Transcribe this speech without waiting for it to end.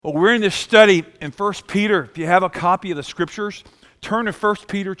Well, we're in this study in 1 Peter. If you have a copy of the scriptures, turn to 1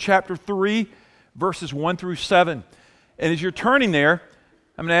 Peter chapter 3, verses 1 through 7. And as you're turning there,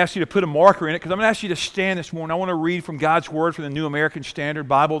 I'm going to ask you to put a marker in it because I'm going to ask you to stand this morning. I want to read from God's Word from the New American Standard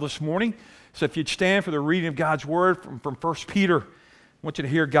Bible this morning. So if you'd stand for the reading of God's Word from 1 Peter, I want you to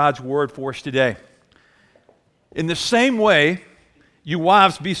hear God's Word for us today. In the same way, you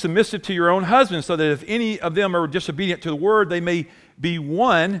wives, be submissive to your own husbands, so that if any of them are disobedient to the Word, they may be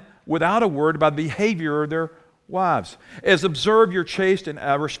won without a word by the behavior of their wives. As observe your chaste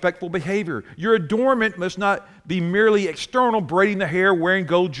and respectful behavior. Your adornment must not be merely external, braiding the hair, wearing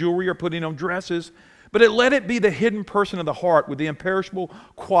gold jewelry, or putting on dresses, but let it be the hidden person of the heart with the imperishable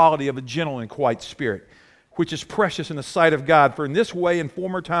quality of a gentle and quiet spirit, which is precious in the sight of God. For in this way, in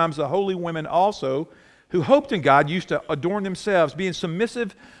former times, the holy women also, who hoped in God, used to adorn themselves, being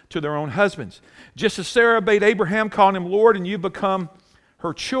submissive to their own husbands. Just as Sarah obeyed Abraham, calling him Lord, and you become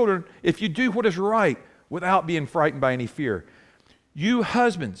her children, if you do what is right, without being frightened by any fear. You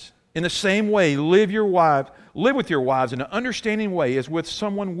husbands, in the same way, live with your wives in an understanding way as with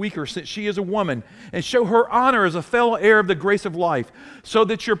someone weaker, since she is a woman, and show her honor as a fellow heir of the grace of life, so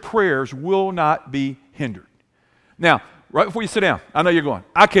that your prayers will not be hindered. Now, right before you sit down, I know you're going,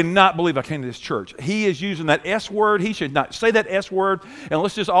 I cannot believe I came to this church. He is using that S word. He should not say that S word. And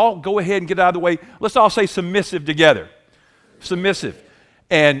let's just all go ahead and get it out of the way. Let's all say submissive together. Submissive.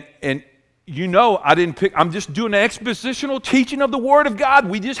 And you know I didn't pick, I'm just doing an expositional teaching of the Word of God.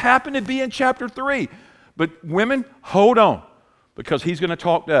 We just happen to be in chapter 3. But women, hold on, because he's going to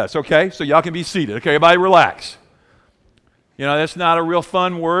talk to us, okay? So y'all can be seated, okay? Everybody relax. You know, that's not a real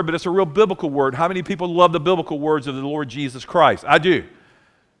fun word, but it's a real biblical word. How many people love the biblical words of the Lord Jesus Christ? I do.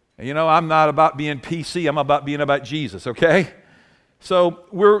 And you know, I'm not about being PC. I'm about being about Jesus, okay? So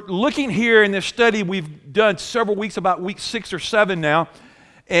we're looking here in this study. We've done several weeks, about week 6 or 7 now,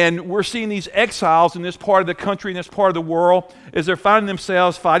 and we're seeing these exiles in this part of the country, in this part of the world, as they're finding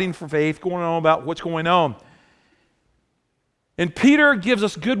themselves fighting for faith, going on about what's going on. And Peter gives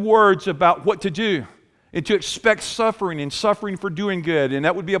us good words about what to do, and to expect suffering and suffering for doing good. And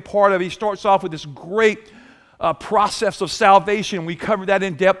that would be a part of it. He starts off with this great process of salvation. We covered that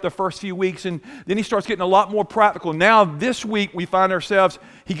in depth the first few weeks, and then he starts getting a lot more practical. Now, this week, we find ourselves,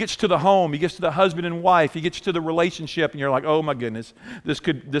 he gets to the home, he gets to the husband and wife, he gets to the relationship, and you're like, oh my goodness, this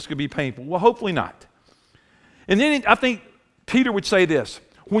could be painful. Well, hopefully not. And then I think Peter would say this: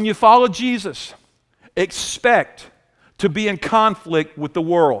 when you follow Jesus, expect to be in conflict with the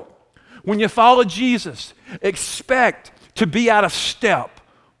world. When you follow Jesus, expect to be out of step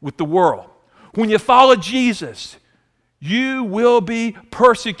with the world. When you follow Jesus, you will be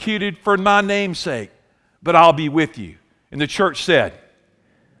persecuted for my name's sake, but I'll be with you. And the church said,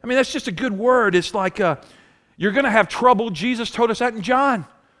 I mean, that's just a good word. It's like you're going to have trouble. Jesus told us that in John.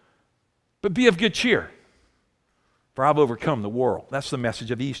 But be of good cheer, for I've overcome the world. That's the message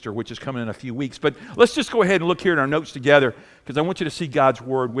of Easter, which is coming in a few weeks. But let's just go ahead and look here in our notes together, because I want you to see God's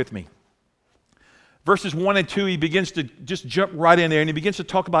word with me. Verses 1 and 2, he begins to just jump right in there, and he begins to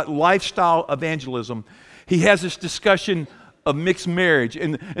talk about lifestyle evangelism. He has this discussion of mixed marriage,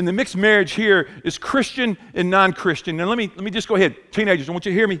 and the mixed marriage here is Christian and non-Christian. And let me just go ahead. Teenagers, I want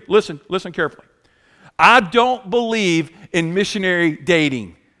you to hear me. Listen carefully. I don't believe in missionary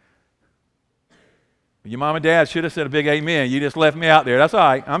dating. Your mom and dad should have said a big amen. You just left me out there. That's all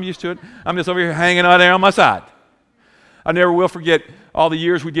right. I'm used to it. I'm just over here hanging out there on my side. I never will forget all the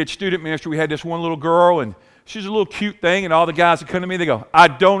years we did student ministry. We had this one little girl, and she's a little cute thing, and all the guys that come to me, they go, I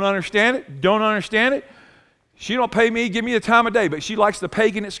don't understand it. She don't pay me, give me the time of day, but she likes the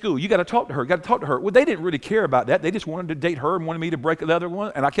pagan at school. You got to talk to her. Well, they didn't really care about that. They just wanted to date her and wanted me to break the other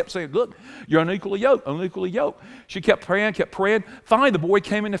one, and I kept saying, look, you're unequally yoked. She kept praying. Finally, the boy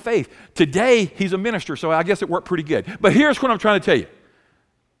came into faith. Today, he's a minister, so I guess it worked pretty good. But here's what I'm trying to tell you.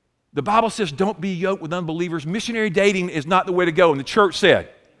 The Bible says don't be yoked with unbelievers. Missionary dating is not the way to go, and the church said.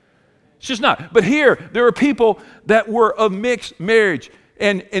 It's just not. But here, there are people that were of mixed marriage.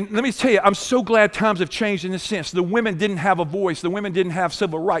 And let me tell you, I'm so glad times have changed in this sense. The women didn't have a voice. The women didn't have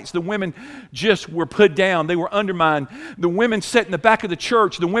civil rights. The women just were put down. They were undermined. The women sat in the back of the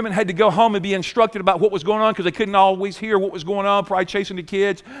church. The women had to go home and be instructed about what was going on because they couldn't always hear what was going on, probably chasing the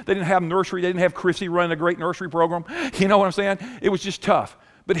kids. They didn't have nursery. They didn't have Chrissy running a great nursery program. You know what I'm saying? It was just tough.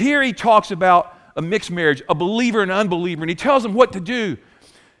 But here he talks about a mixed marriage, a believer and an unbeliever, and he tells them what to do.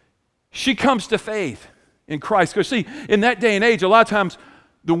 She comes to faith in Christ. Because see, in that day and age, a lot of times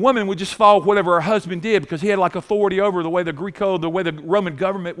the woman would just follow whatever her husband did because he had like authority over the way the Greek code, the way the Roman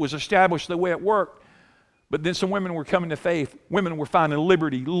government was established, the way it worked. But then some women were coming to faith. Women were finding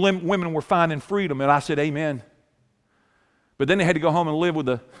liberty. Women were finding freedom. And I said, amen. But then they had to go home and live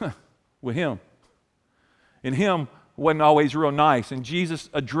with him. And him wasn't always real nice. And Jesus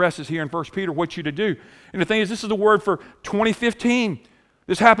addresses here in 1 Peter what you to do. And the thing is, this is the word for 2015.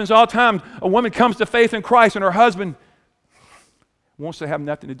 This happens all the time. A woman comes to faith in Christ and her husband wants to have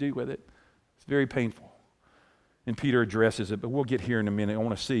nothing to do with it. It's very painful. And Peter addresses it, but we'll get here in a minute. I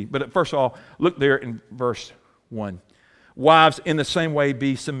want to see. But first of all, look there in verse 1. Wives, in the same way,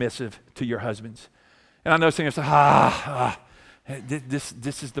 be submissive to your husbands. And I know saying,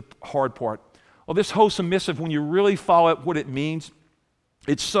 this is the hard part. Well, this whole submissive, when you really follow up what it means,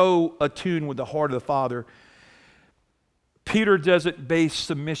 it's so attuned with the heart of the Father. Peter doesn't base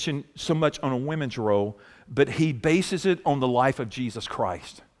submission so much on a woman's role, but he bases it on the life of Jesus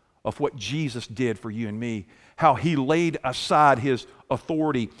Christ, of what Jesus did for you and me, how he laid aside his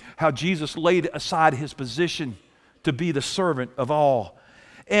authority, how Jesus laid aside his position to be the servant of all.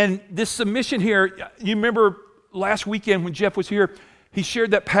 And this submission here, you remember last weekend when Jeff was here, he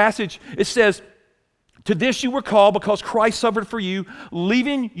shared that passage. It says, to this you were called because Christ suffered for you,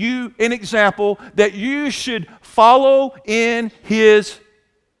 leaving you an example that you should follow in his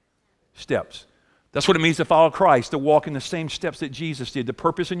steps. That's what it means to follow Christ, to walk in the same steps that Jesus did, the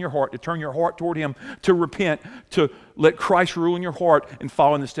purpose in your heart, to turn your heart toward him, to repent, to let Christ rule in your heart and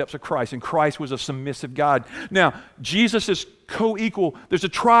follow in the steps of Christ. And Christ was a submissive God. Now, Jesus is co-equal. There's a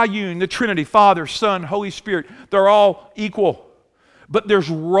triune, the Trinity, Father, Son, Holy Spirit. They're all equal. But there's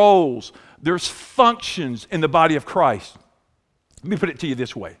roles, there's functions in the body of Christ. Let me put it to you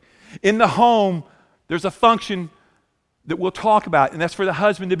this way. In the home, there's a function that we'll talk about, and that's for the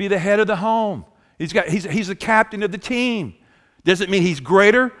husband to be the head of the home. He's the captain of the team. Doesn't mean he's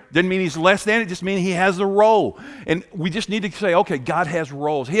greater, doesn't mean he's less than, it just means he has the role. And we just need to say, okay, God has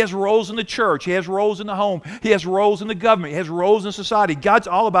roles. He has roles in the church, he has roles in the home, he has roles in the government, he has roles in society. God's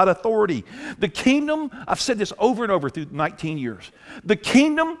all about authority. The kingdom, I've said this over and over through 19 years, the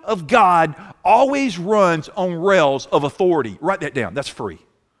kingdom of God always runs on rails of authority. Write that down, that's free.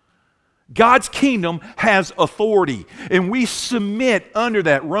 God's kingdom has authority, and we submit under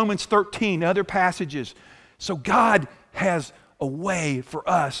that. Romans 13, other passages. So God has a way for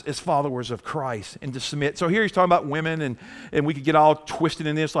us as followers of Christ and to submit. So here he's talking about women, and we could get all twisted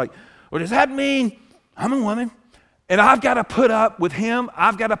in this, like, well, does that mean I'm a woman and I've got to put up with him?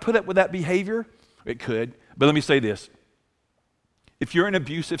 I've got to put up with that behavior? It could, but let me say this. If you're in an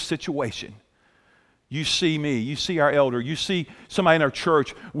abusive situation, you see me, you see our elder, you see somebody in our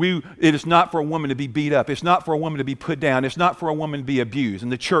church, it is not for a woman to be beat up. It's not for a woman to be put down. It's not for a woman to be abused.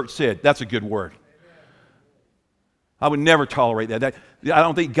 And the church said, that's a good word. I would never tolerate that. I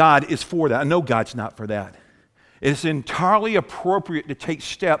don't think God is for that. I know God's not for that. It's entirely appropriate to take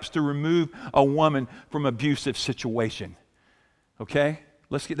steps to remove a woman from an abusive situation. Okay?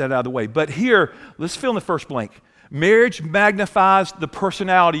 Let's get that out of the way. But here, let's fill in the first blank. Marriage magnifies the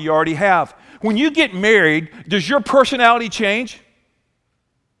personality you already have. When you get married, does your personality change?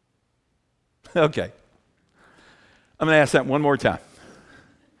 Okay. I'm going to ask that one more time.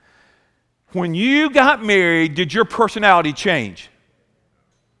 When you got married, did your personality change?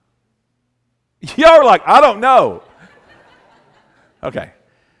 Y'all are like, I don't know. Okay.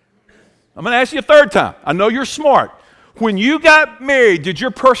 I'm going to ask you a third time. I know you're smart. When you got married, did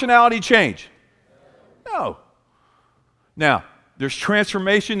your personality change? No. Now, there's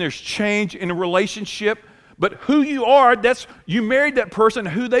transformation, there's change in a relationship, but who you are, you married that person,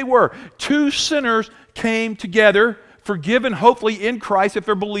 who they were. Two sinners came together, forgiven hopefully in Christ if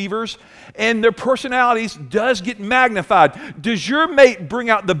they're believers, and their personalities does get magnified. Does your mate bring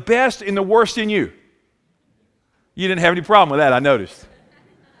out the best and the worst in you? You didn't have any problem with that, I noticed.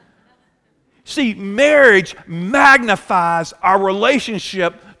 See, marriage magnifies our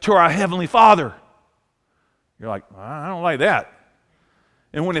relationship to our Heavenly Father. You're like, I don't like that.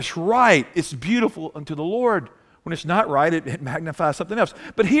 And when it's right, it's beautiful unto the Lord. When it's not right, it magnifies something else.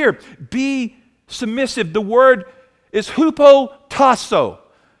 But here, be submissive. The word is hupotasso.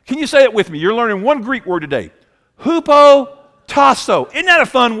 Can you say it with me? You're learning one Greek word today. Hupotasso. Isn't that a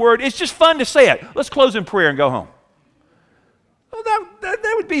fun word? It's just fun to say it. Let's close in prayer and go home. Well,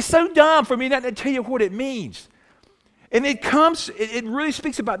 that would be so dumb for me not to tell you what it means. And it really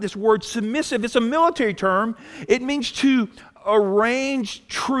speaks about this word submissive. It's a military term. It means to arrange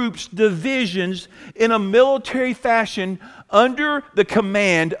troops, divisions in a military fashion under the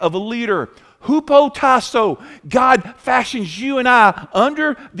command of a leader. Hupotasso. God fashions you and I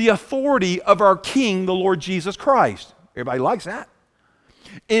under the authority of our King, the Lord Jesus Christ. Everybody likes that.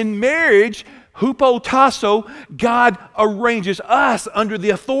 In marriage, hupotasso, God arranges us under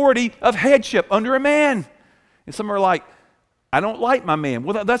the authority of headship, under a man. And some are like, I don't like my man.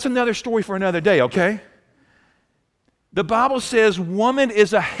 Well, that's another story for another day, okay? The Bible says woman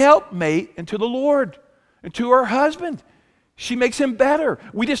is a helpmate unto the Lord and to her husband. She makes him better.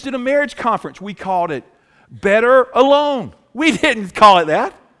 We just did a marriage conference. We called it Better Alone. We didn't call it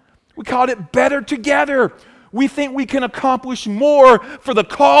that. We called it Better Together. We think we can accomplish more for the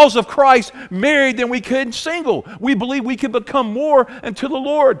cause of Christ married than we could single. We believe we can become more unto the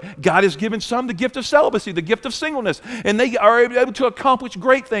Lord. God has given some the gift of celibacy, the gift of singleness, and they are able to accomplish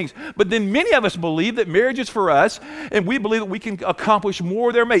great things. But then many of us believe that marriage is for us, and we believe that we can accomplish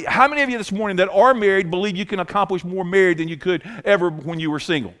more there mate. How many of you this morning that are married believe you can accomplish more married than you could ever when you were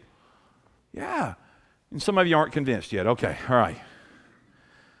single? Yeah. And some of you aren't convinced yet. Okay, all right.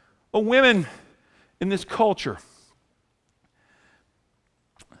 Well, women in this culture,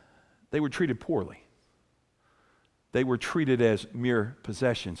 they were treated poorly. They were treated as mere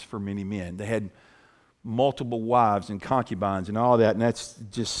possessions for many men. They had multiple wives and concubines and all that, and that's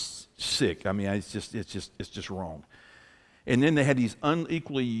just sick. I mean, it's just wrong. And then they had these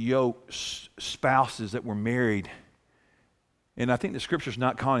unequally yoked spouses that were married. And I think the Scripture's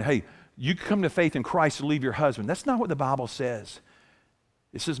not calling, hey, you come to faith in Christ and leave your husband. That's not what the Bible says.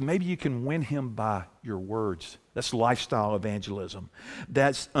 It says maybe you can win him by your words. That's lifestyle evangelism.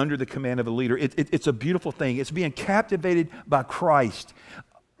 That's under the command of a leader. It's a beautiful thing. It's being captivated by Christ.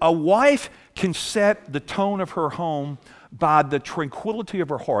 A wife can set the tone of her home by the tranquility of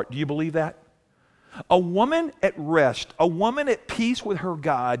her heart. Do you believe that? A woman at rest, a woman at peace with her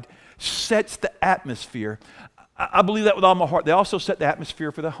God sets the atmosphere. I believe that with all my heart. They also set the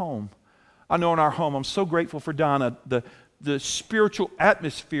atmosphere for the home. I know in our home, I'm so grateful for Donna, the spiritual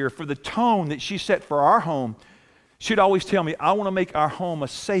atmosphere, for the tone that she set for our home. She'd always tell me, I want to make our home a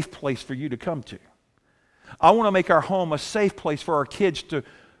safe place for you to come to. I want to make our home a safe place for our kids to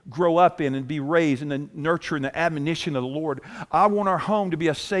grow up in and be raised in the nurture and the admonition of the Lord. I want our home to be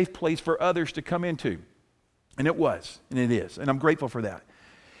a safe place for others to come into. And it was, and it is, and I'm grateful for that.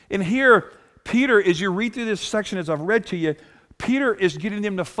 And here, Peter, as you read through this section, as I've read to you, Peter is getting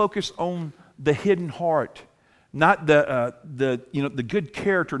them to focus on the hidden heart. Not the good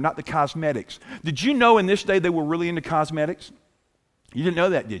character, not the cosmetics. Did you know in this day they were really into cosmetics? You didn't know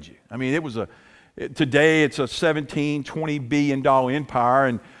that, did you? I mean, today it's a $17, $20 billion empire,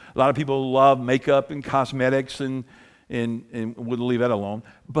 and a lot of people love makeup and cosmetics, and we'll leave that alone.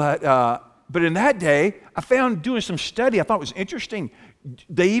 But in that day, I found doing some study, I thought it was interesting.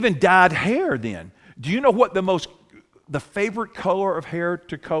 They even dyed hair then. Do you know what the favorite color of hair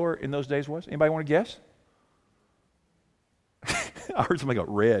to color in those days was? Anybody want to guess? I heard somebody go,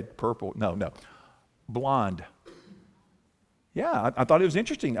 red, purple. No. Blonde. Yeah, I thought it was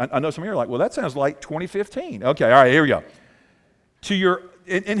interesting. I know some of you are like, well, that sounds like 2015. Okay, all right, here we go.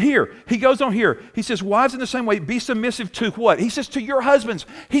 And here, he goes on here. He says, wives in the same way, be submissive to what? He says, to your husbands.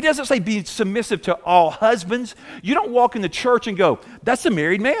 He doesn't say be submissive to all husbands. You don't walk in the church and go, that's a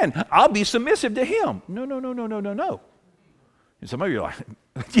married man. I'll be submissive to him. No. And some of you are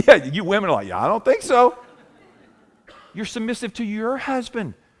like, yeah, you women are like, yeah, I don't think so. You're submissive to your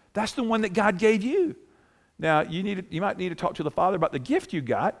husband. That's the one that God gave you. Now, you might need to talk to the Father about the gift you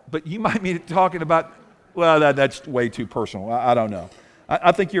got, but you might be talking about, well, that's way too personal. I don't know.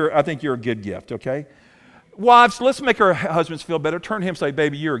 I think you're a good gift, okay? Wives, let's make our husbands feel better. Turn to him and say,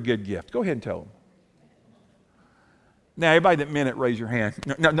 baby, you're a good gift. Go ahead and tell him. Now, everybody that meant it, raise your hand.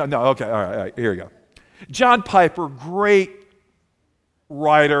 No, okay, all right, here we go. John Piper, great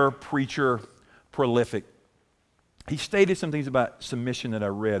writer, preacher, prolific. He stated some things about submission that I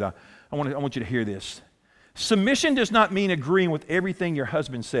read. I want you to hear this. Submission does not mean agreeing with everything your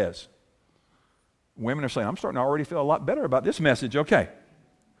husband says. Women are saying, I'm starting to already feel a lot better about this message. Okay.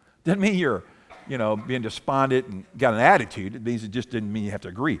 Doesn't mean you're, being despondent and got an attitude. It means it just didn't mean you have to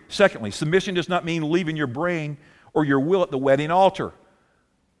agree. Secondly, submission does not mean leaving your brain or your will at the wedding altar.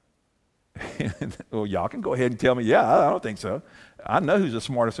 Well, y'all can go ahead and tell me, yeah, I don't think so. I know who's the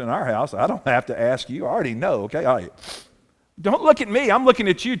smartest in our house. I don't have to ask you. I already know, okay? All right. Don't look at me. I'm looking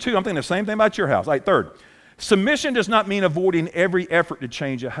at you too. I'm thinking the same thing about your house. All right, third, submission does not mean avoiding every effort to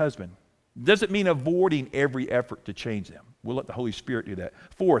change a husband. Does it mean avoiding every effort to change them? We'll let the Holy Spirit do that.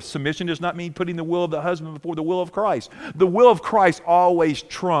 Fourth, submission does not mean putting the will of the husband before the will of Christ. The will of Christ always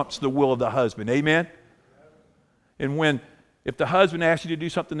trumps the will of the husband. Amen? And if the husband asks you to do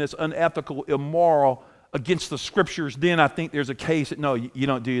something that's unethical, immoral, against the Scriptures, then I think there's a case that, no, you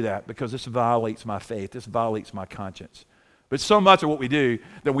don't do that because this violates my faith. This violates my conscience. But so much of what we do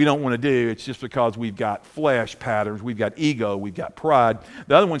that we don't want to do, it's just because we've got flesh patterns, we've got ego, we've got pride.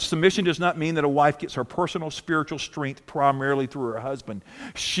 The other one, submission does not mean that a wife gets her personal spiritual strength primarily through her husband.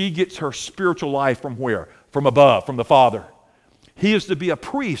 She gets her spiritual life from where? From above, from the Father. He is to be a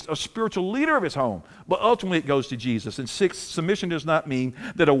priest, a spiritual leader of his home. But ultimately it goes to Jesus. And 6, submission does not mean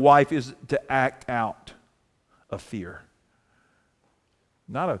that a wife is to act out of fear.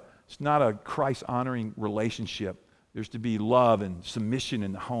 It's not a Christ-honoring relationship. There's to be love and submission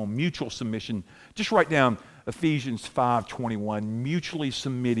in the home, mutual submission. Just write down Ephesians 5:21, mutually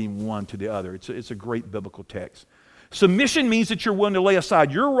submitting one to the other. It's a great biblical text. Submission means that you're willing to lay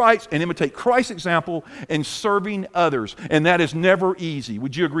aside your rights and imitate Christ's example in serving others. And that is never easy.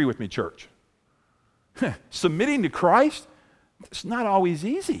 Would you agree with me, church? Submitting to Christ, it's not always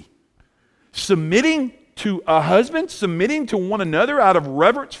easy. Submitting to a husband, submitting to one another out of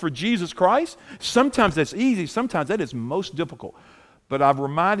reverence for Jesus Christ, sometimes that's easy, sometimes that is most difficult. But I've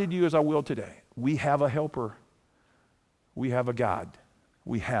reminded you, as I will today, we have a helper. We have a God.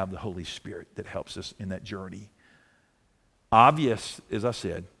 We have the Holy Spirit that helps us in that journey. Obvious, as I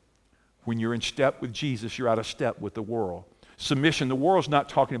said, when you're in step with Jesus, you're out of step with the world. Submission, the world's not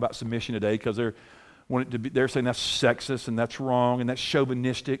talking about submission today because they're saying that's sexist and that's wrong and that's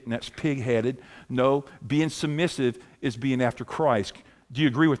chauvinistic and that's pig-headed. No, being submissive is being after Christ. Do you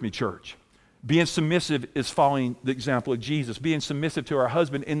agree with me, church? Being submissive is following the example of Jesus. Being submissive to our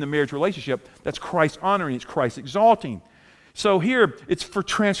husband in the marriage relationship, that's Christ honoring, it's Christ exalting. So here, it's for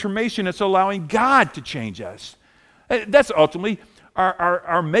transformation. It's allowing God to change us. That's ultimately,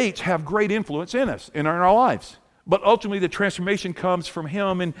 our mates have great influence in us, in our lives. But ultimately, the transformation comes from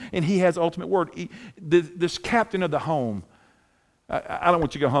Him, and He has ultimate word. This captain of the home, I don't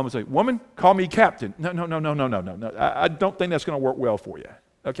want you to go home and say, woman, call me captain. No. I don't think that's going to work well for you.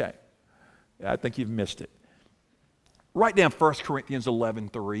 Okay. I think you've missed it. Write down 1 Corinthians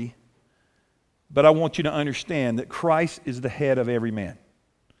 11:3. But I want you to understand that Christ is the head of every man,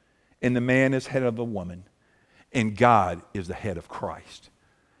 and the man is head of a woman, and God is the head of Christ.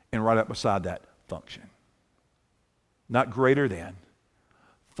 And right up beside that, function. Not greater than,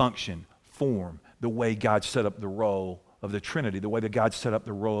 function, form, the way God set up the role of the Trinity, the way that God set up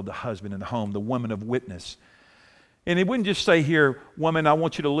the role of the husband in the home, the woman of witness. And it wouldn't just say here, woman, I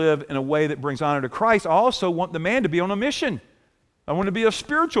want you to live in a way that brings honor to Christ. I also want the man to be on a mission. I want to be a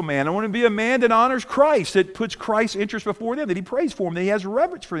spiritual man. I want to be a man that honors Christ, that puts Christ's interest before them, that he prays for them, that he has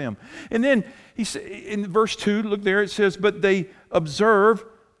reverence for them. And then in verse 2, look there, it says, but they observe,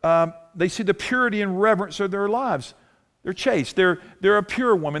 they see the purity and reverence of their lives. They're chaste. They're a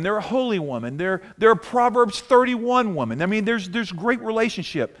pure woman. They're a holy woman. They're a Proverbs 31 woman. I mean, there's great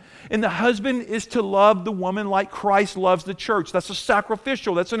relationship. And the husband is to love the woman like Christ loves the church. That's a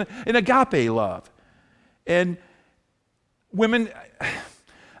sacrificial. That's an agape love. And women,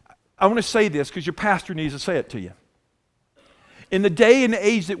 I want to say this because your pastor needs to say it to you. In the day and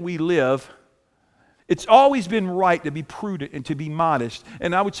age that we live, it's always been right to be prudent and to be modest.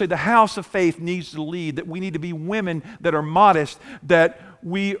 And I would say the house of faith needs to lead, that we need to be women that are modest, that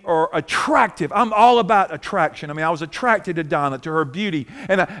we are attractive. I'm all about attraction. I mean, I was attracted to Donna, to her beauty.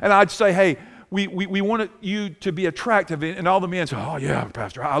 And I'd say, hey, we want you to be attractive. And all the men say, oh yeah,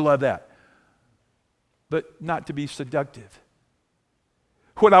 Pastor, I love that. But not to be seductive.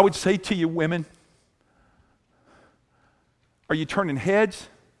 What I would say to you women, are you turning heads?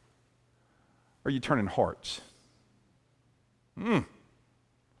 Or are you turning hearts?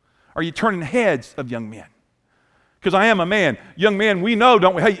 Are you turning heads of young men? Because I am a man. Young men, we know,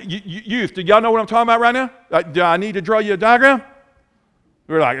 don't we? Hey, youth, do y'all know what I'm talking about right now? Do I need to draw you a diagram?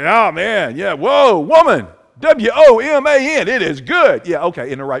 We're like, oh man, yeah, whoa, woman, W-O-M-A-N, it is good. Yeah,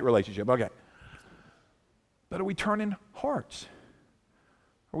 okay, in the right relationship, okay. But are we turning hearts?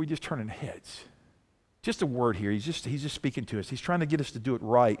 Or are we just turning heads? Just a word here. He's just speaking to us. He's trying to get us to do it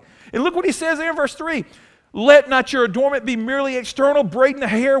right. And look what he says there in verse 3. Let not your adornment be merely external, braiding the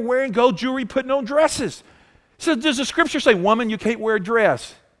hair, wearing gold jewelry, putting on dresses. So does the scripture say, woman, you can't wear a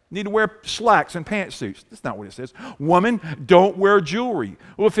dress? You need to wear slacks and pantsuits. That's not what it says. Woman, don't wear jewelry.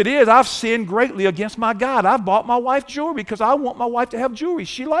 Well, if it is, I've sinned greatly against my God. I've bought my wife jewelry because I want my wife to have jewelry.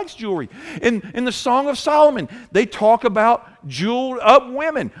 She likes jewelry. In the Song of Solomon, they talk about jeweled up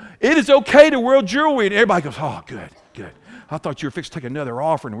women. It is okay to wear jewelry. And everybody goes, oh, good. I thought you were fixing to take another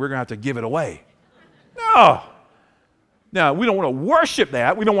offering and we're going to have to give it away. No. Now, we don't want to worship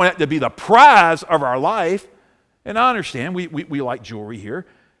that. We don't want that to be the prize of our life. And I understand we like jewelry here.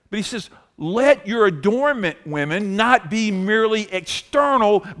 But he says, let your adornment, women, not be merely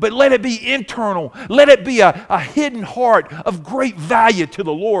external, but let it be internal. Let it be a hidden heart of great value to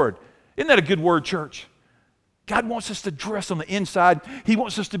the Lord. Isn't that a good word, church? God wants us to dress on the inside. He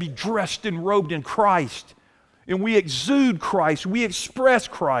wants us to be dressed and robed in Christ. And we exude Christ. We express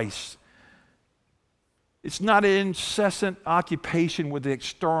Christ. It's not an incessant occupation with the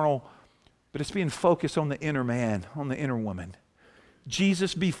external, but it's being focused on the inner man, on the inner woman.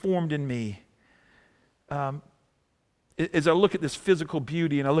 Jesus be formed in me. As I look at this physical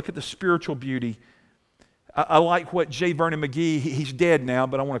beauty and I look at the spiritual beauty, I like what J. Vernon McGee, he's dead now,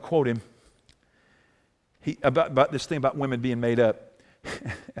 but I want to quote him. About this thing about women being made up.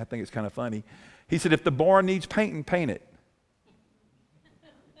 I think it's kind of funny. He said, if the barn needs painting, paint it.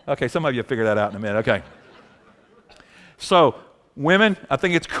 Okay, some of you will figure that out in a minute. Okay. So, women, I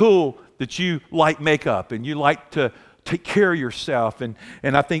think it's cool that you like makeup and you like to take care of yourself. And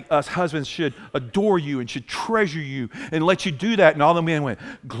I think us husbands should adore you and should treasure you and let you do that. And all the men went,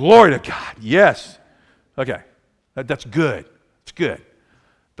 glory to God. Yes. Okay. That's good. It's good.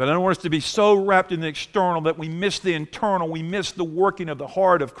 But I don't want us to be so wrapped in the external that we miss the internal. We miss the working of the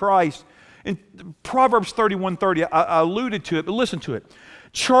heart of Christ. In Proverbs 31:30, I alluded to it, but listen to it.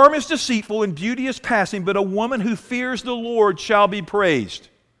 Charm is deceitful and beauty is passing, but a woman who fears the Lord shall be praised.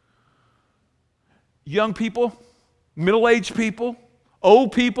 Young people, middle-aged people,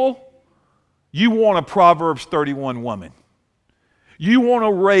 old people, you want a Proverbs 31 woman. You want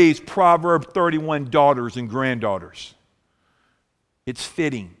to raise Proverbs 31 daughters and granddaughters. It's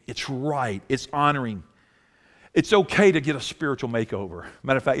fitting, it's right, it's honoring. It's okay to get a spiritual makeover.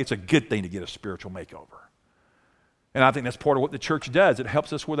 Matter of fact, it's a good thing to get a spiritual makeover. And I think that's part of what the church does. It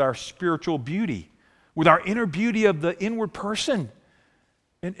helps us with our spiritual beauty, with our inner beauty of the inward person.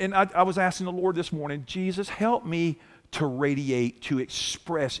 And I was asking the Lord this morning, Jesus, help me to radiate, to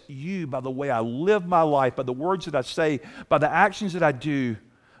express you by the way I live my life, by the words that I say, by the actions that I do,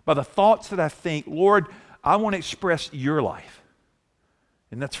 by the thoughts that I think. Lord, I want to express your life.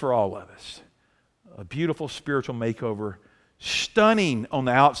 And that's for all of us. A beautiful spiritual makeover, stunning on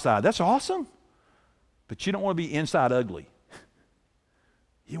the outside. That's awesome. But you don't want to be inside ugly.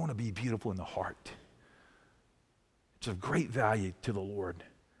 You want to be beautiful in the heart. It's of great value to the Lord.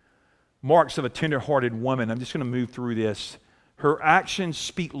 Marks of a tender-hearted woman. I'm just going to move through this. Her actions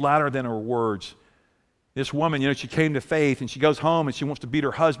speak louder than her words. This woman, she came to faith and she goes home and she wants to beat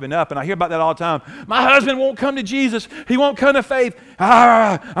her husband up. And I hear about that all the time. My husband won't come to Jesus. He won't come to faith.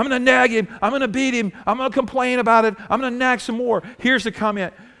 I'm going to nag him. I'm going to beat him. I'm going to complain about it. I'm going to nag some more. Here's the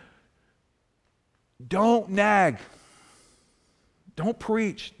comment. Don't nag. Don't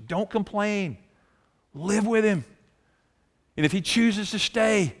preach. Don't complain. Live with him. And if he chooses to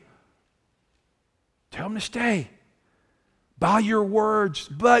stay, tell him to stay. By your words,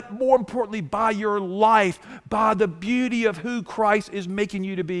 but more importantly, by your life, by the beauty of who Christ is making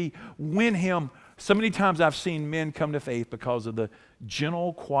you to be. Win him. So many times I've seen men come to faith because of the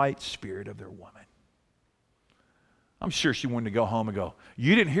gentle, quiet spirit of their woman. I'm sure she wanted to go home and go,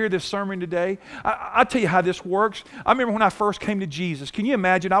 you didn't hear this sermon today? I'll tell you how this works. I remember when I first came to Jesus. Can you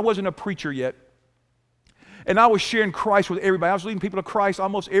imagine? I wasn't a preacher yet. And I was sharing Christ with everybody. I was leading people to Christ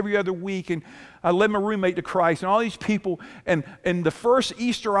almost every other week. And I led my roommate to Christ and all these people. And the first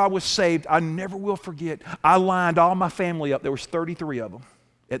Easter I was saved, I never will forget. I lined all my family up. There was 33 of them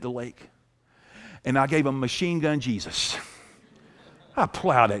at the lake. And I gave them machine gun Jesus. I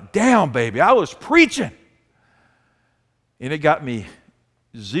plowed it down, baby. I was preaching. And it got me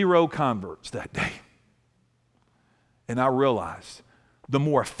 0 converts that day. And I realized the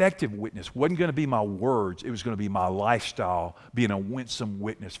more effective witness wasn't going to be my words, it was going to be my lifestyle, being a winsome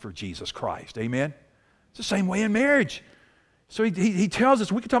witness for Jesus Christ. Amen? It's the same way in marriage. So he tells us,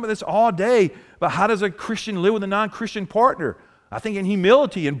 we can talk about this all day, about how does a Christian live with a non-Christian partner? I think in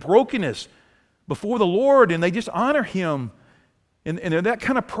humility and brokenness before the Lord, and they just honor him. And they're that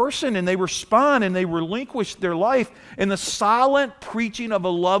kind of person, and they respond and they relinquish their life. And the silent preaching of a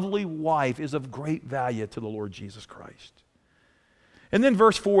lovely wife is of great value to the Lord Jesus Christ. And then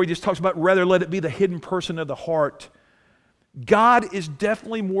verse 4, he just talks about, rather let it be the hidden person of the heart. God is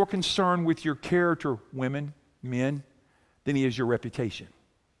definitely more concerned with your character, women, men, than he is your reputation.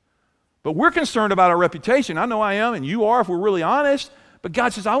 But we're concerned about our reputation. I know I am, and you are if we're really honest. But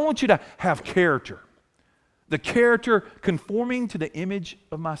God says, I want you to have character. The character conforming to the image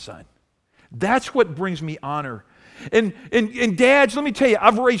of my Son. That's what brings me honor. And dads, let me tell you,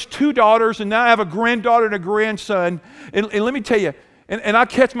 I've raised 2 daughters, and now I have a granddaughter and a grandson. And let me tell you, and I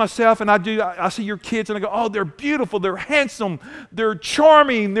catch myself, and I see your kids, and I go, oh, they're beautiful, they're handsome, they're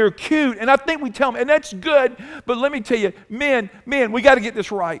charming, they're cute. And I think we tell them, and that's good. But let me tell you, men, we got to get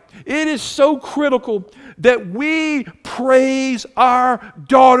this right. It is so critical that we praise our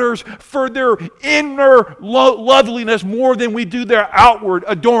daughters for their inner loveliness more than we do their outward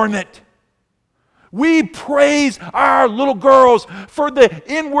adornment. We praise our little girls for the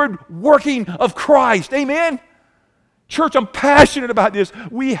inward working of Christ. Amen? Church, I'm passionate about this.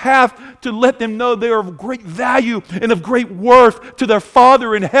 We have to let them know they are of great value and of great worth to their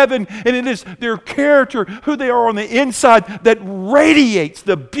Father in heaven. And it is their character, who they are on the inside, that radiates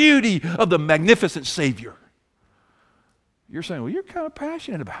the beauty of the magnificent Savior. You're saying, well, you're kind of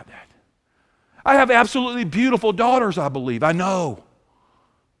passionate about that. I have absolutely beautiful daughters, I believe. I know.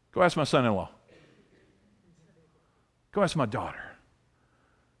 Go ask my son-in-law. Go ask my daughter.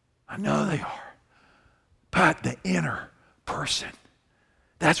 I know they are. But the inner person,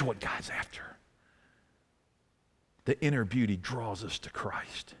 that's what God's after. The inner beauty draws us to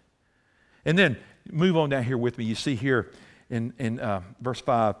Christ. And then move on down here with me. You see here in verse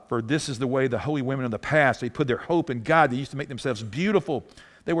 5, for this is the way the holy women of the past, they put their hope in God. They used to make themselves beautiful.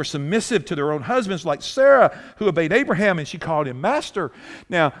 They were submissive to their own husbands, like Sarah, who obeyed Abraham, and she called him master.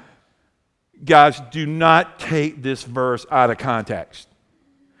 Now, guys, do not take this verse out of context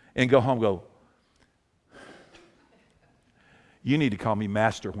and go home and go, you need to call me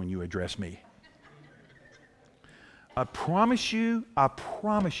master when you address me. I promise you,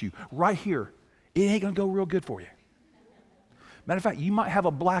 right here, it ain't going to go real good for you. Matter of fact, you might have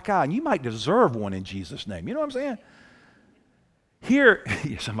a black eye, and you might deserve one in Jesus' name. You know what I'm saying? Here,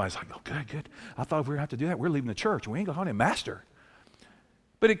 somebody's like, oh, good. I thought if we were going to have to do that, we're leaving the church. We ain't going to call him master.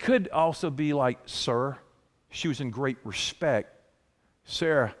 But it could also be like, sir. She was in great respect.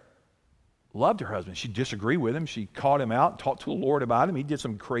 Sarah loved her husband. She disagreed with him. She called him out, talked to the Lord about him. He did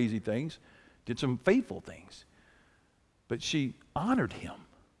some crazy things, did some faithful things. But she honored him.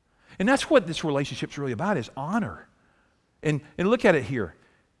 And that's what this relationship's really about, is honor. And look at it here.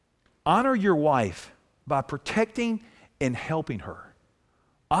 Honor your wife by protecting and helping her.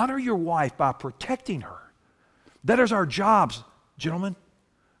 Honor your wife by protecting her. That is our jobs, gentlemen.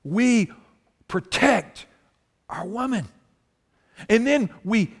 We protect our woman. And then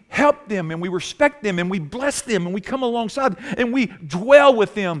we help them and we respect them and we bless them and we come alongside and we dwell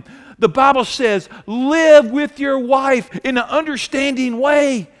with them. The Bible says, live with your wife in an understanding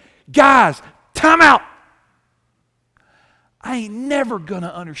way. Guys, time out. I ain't never going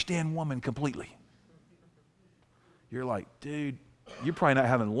to understand woman completely. You're like, dude, you're probably not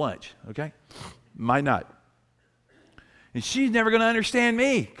having lunch, okay? Might not. And she's never going to understand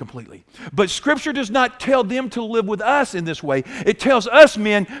me completely. But Scripture does not tell them to live with us in this way. It tells us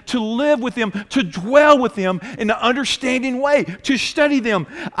men to live with them, to dwell with them in an understanding way, to study them.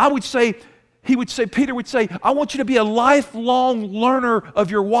 Peter would say, I want you to be a lifelong learner of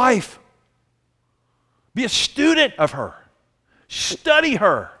your wife. Be a student of her. Study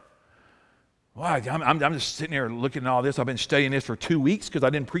her. Well, I'm just sitting there looking at all this. I've been studying this for 2 weeks because I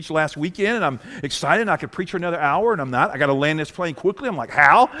didn't preach last weekend, and I'm excited I could preach for another hour, and I'm not. I got to land this plane quickly. I'm like,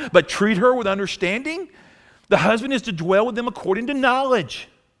 how? But treat her with understanding. The husband is to dwell with them according to knowledge.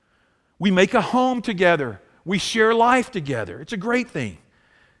 We make a home together. We share life together. It's a great thing.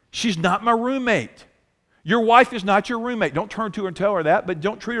 She's not my roommate. Your wife is not your roommate. Don't turn to her and tell her that, but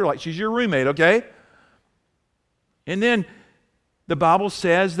don't treat her like she's your roommate, okay? And then the Bible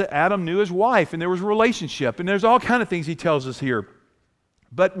says that Adam knew his wife and there was a relationship, and there's all kinds of things he tells us here.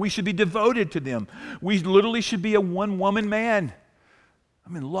 But we should be devoted to them. We literally should be a one-woman man.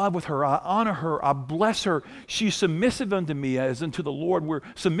 I'm in love with her. I honor her. I bless her. She's submissive unto me as unto the Lord. We're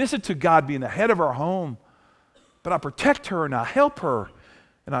submissive to God being the head of our home. But I protect her and I help her.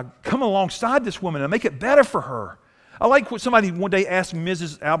 And I come alongside this woman and I make it better for her. I like what somebody one day asked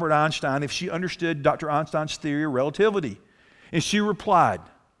Mrs. Albert Einstein if she understood Dr. Einstein's theory of relativity. And she replied,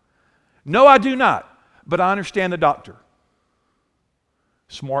 no, I do not, but I understand the doctor.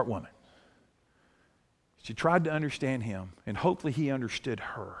 Smart woman. She tried to understand him, and hopefully he understood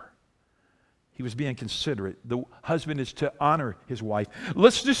her. He was being considerate. The husband is to honor his wife.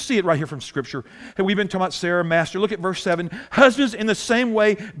 Let's just see it right here from Scripture. And we've been talking about Sarah, master. Look at verse 7. Husbands, in the same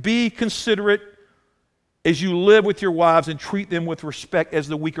way, be considerate as you live with your wives and treat them with respect as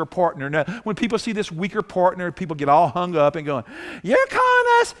the weaker partner. Now, when people see this weaker partner, people get all hung up and going, you're calling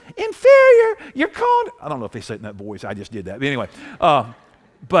us inferior. You're calling... I don't know if they say it in that voice. I just did that. But anyway,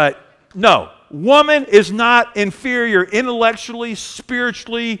 but no, woman is not inferior intellectually,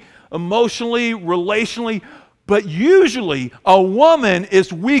 spiritually, emotionally, relationally, but usually a woman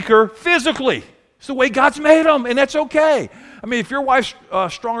is weaker physically. It's the way God's made them, and that's okay. I mean, if your wife's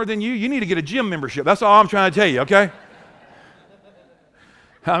stronger than you, you need to get a gym membership. That's all I'm trying to tell you, okay?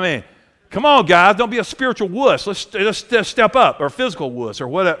 I mean, come on, guys. Don't be a spiritual wuss. Let's step up, or physical wuss, or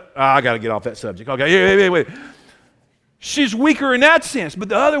whatever. I got to get off that subject. Okay, wait. She's weaker in that sense, but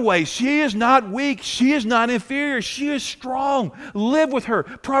the other way, she is not weak. She is not inferior. She is strong. Live with her.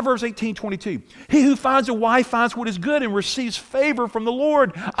 Proverbs 18:22. He who finds a wife finds what is good and receives favor from the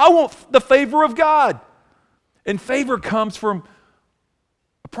Lord. I want the favor of God. And favor comes from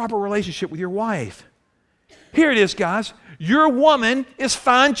a proper relationship with your wife. Here it is, guys. Your woman is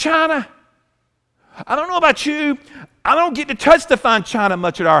fine china. I don't know about you. I don't get to touch the fine china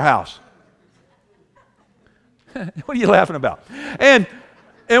much at our house. What are you laughing about? And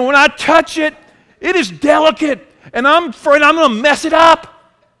when I touch it, it is delicate, and I'm afraid I'm going to mess it up.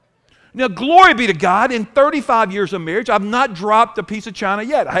 Now, glory be to God, in 35 years of marriage, I've not dropped a piece of china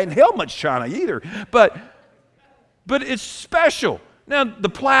yet. I hadn't held much china either, but it's special. Now, the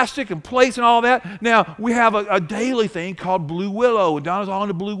plastic and plates and all that, now, we have a daily thing called Blue Willow. Donna's on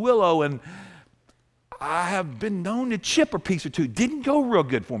to Blue Willow, and I have been known to chip a piece or two. Didn't go real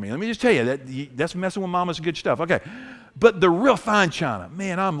good for me. Let me just tell you, that's messing with mama's good stuff. Okay, but the real fine china,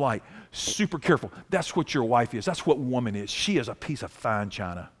 man, I'm like super careful. That's what your wife is. That's what woman is. She is a piece of fine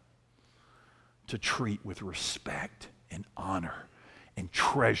china to treat with respect and honor and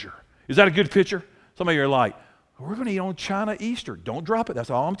treasure. Is that a good picture? Some of you are like, we're going to eat on China Easter. Don't drop it. That's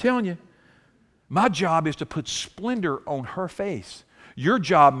all I'm telling you. My job is to put splendor on her face. Your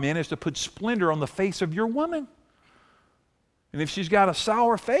job, men, is to put splendor on the face of your woman. And if she's got a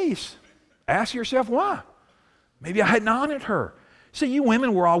sour face, ask yourself why. Maybe I hadn't honored her. See, you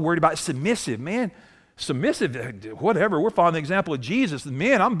women were all worried about submissive. Man, submissive, whatever. We're following the example of Jesus.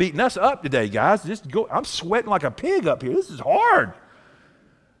 Men, I'm beating us up today, guys. I'm sweating like a pig up here. This is hard.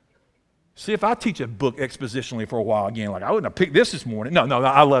 See, if I teach a book expositionally for a while again, like I wouldn't have picked this morning. No,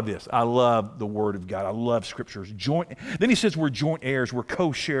 I love this. I love the Word of God. I love Scriptures. Then he says we're joint heirs. We're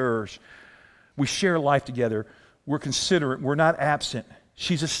co-sharers. We share life together. We're considerate. We're not absent.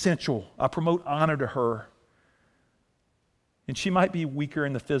 She's essential. I promote honor to her. And she might be weaker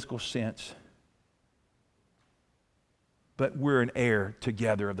in the physical sense, but we're an heir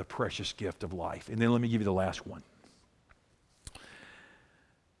together of the precious gift of life. And then let me give you the last one.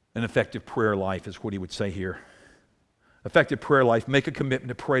 An effective prayer life is what he would say here. Effective prayer life, make a commitment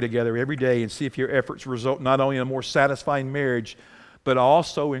to pray together every day and see if your efforts result not only in a more satisfying marriage, but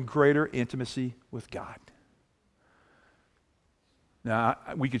also in greater intimacy with God. Now,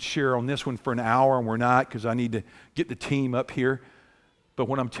 we could share on this one for an hour, and we're not because I need to get the team up here. But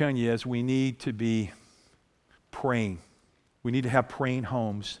what I'm telling you is we need to be praying. We need to have praying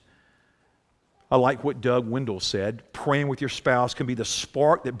homes. I like what Doug Wendell said. Praying with your spouse can be the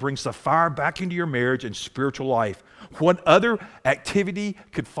spark that brings the fire back into your marriage and spiritual life. What other activity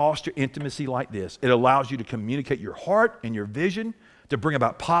could foster intimacy like this? It allows you to communicate your heart and your vision to bring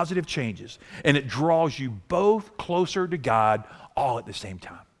about positive changes. And it draws you both closer to God all at the same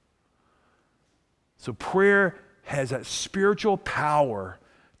time. So prayer has that spiritual power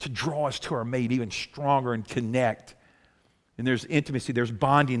to draw us to our mate even stronger and connect. And there's intimacy, there's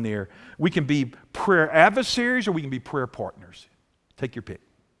bonding there. We can be prayer adversaries or we can be prayer partners. Take your pick.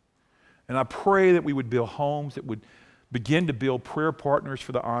 And I pray that we would build homes that would begin to build prayer partners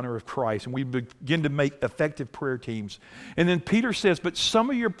for the honor of Christ. And we begin to make effective prayer teams. And then Peter says, but some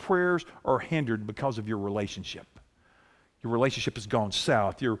of your prayers are hindered because of your relationship. Your relationship has gone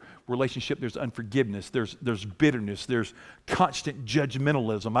south. Your relationship, there's unforgiveness, there's bitterness, there's constant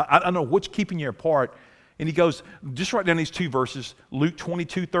judgmentalism. I don't know what's keeping you apart. And he goes, just write down these two verses, Luke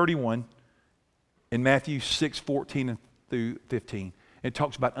 22:31 and Matthew 6:14 through 15. It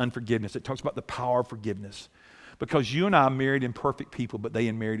talks about unforgiveness. It talks about the power of forgiveness. Because you and I married imperfect people, but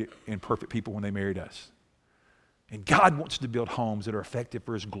they married imperfect people when they married us. And God wants to build homes that are effective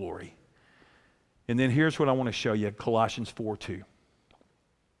for His glory. And then here's what I want to show you, Colossians 4:2.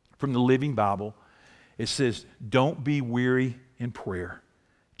 From the Living Bible, it says, don't be weary in prayer.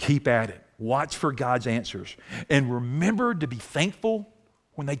 Keep at it. Watch for God's answers. And remember to be thankful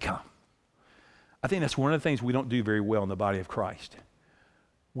when they come. I think that's one of the things we don't do very well in the body of Christ.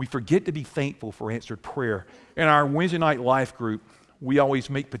 We forget to be thankful for answered prayer. In our Wednesday night life group, we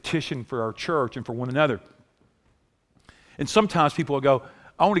always make petition for our church and for one another. And sometimes people will go,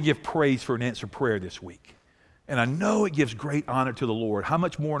 I want to give praise for an answered prayer this week. And I know it gives great honor to the Lord. How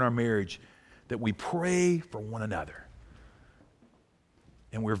much more in our marriage that we pray for one another.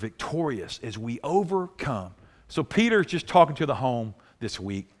 And we're victorious as we overcome. So Peter's just talking to the home this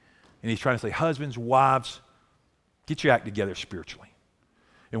week, and he's trying to say, husbands, wives, get your act together spiritually.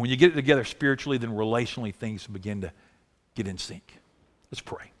 And when you get it together spiritually, then relationally things begin to get in sync. Let's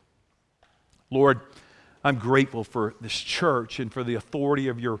pray. Lord, I'm grateful for this church and for the authority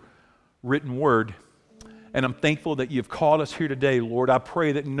of your written word. And I'm thankful that you've called us here today, Lord. I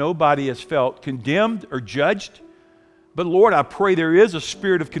pray that nobody has felt condemned or judged. But Lord, I pray there is a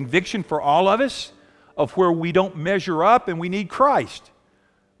spirit of conviction for all of us of where we don't measure up and we need Christ.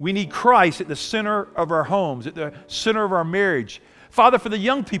 We need Christ at the center of our homes, at the center of our marriage. Father, for the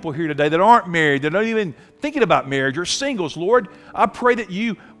young people here today that aren't married, that aren't even thinking about marriage, or singles, Lord, I pray that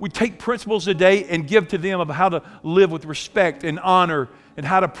you would take principles today and give to them of how to live with respect and honor and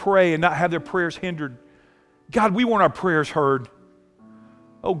how to pray and not have their prayers hindered. God, we want our prayers heard.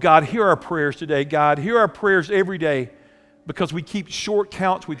 Oh, God, hear our prayers today, God. Hear our prayers every day because we keep short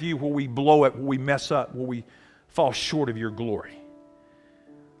counts with you where we blow it, where we mess up, where we fall short of your glory.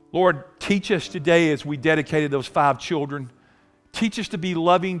 Lord, teach us today as we dedicated those 5 children. Teach us to be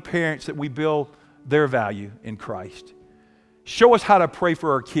loving parents that we build their value in Christ. Show us how to pray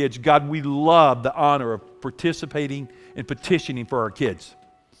for our kids. God, we love the honor of participating and petitioning for our kids.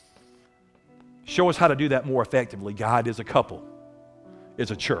 Show us how to do that more effectively, God, as a couple,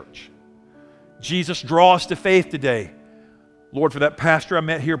 as a church. Jesus, draw us to faith today. Lord, for that pastor I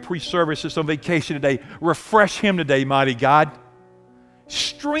met here pre-service that's on vacation today, refresh him today, mighty God.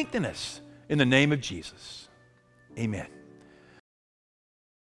 Strengthen us in the name of Jesus. Amen.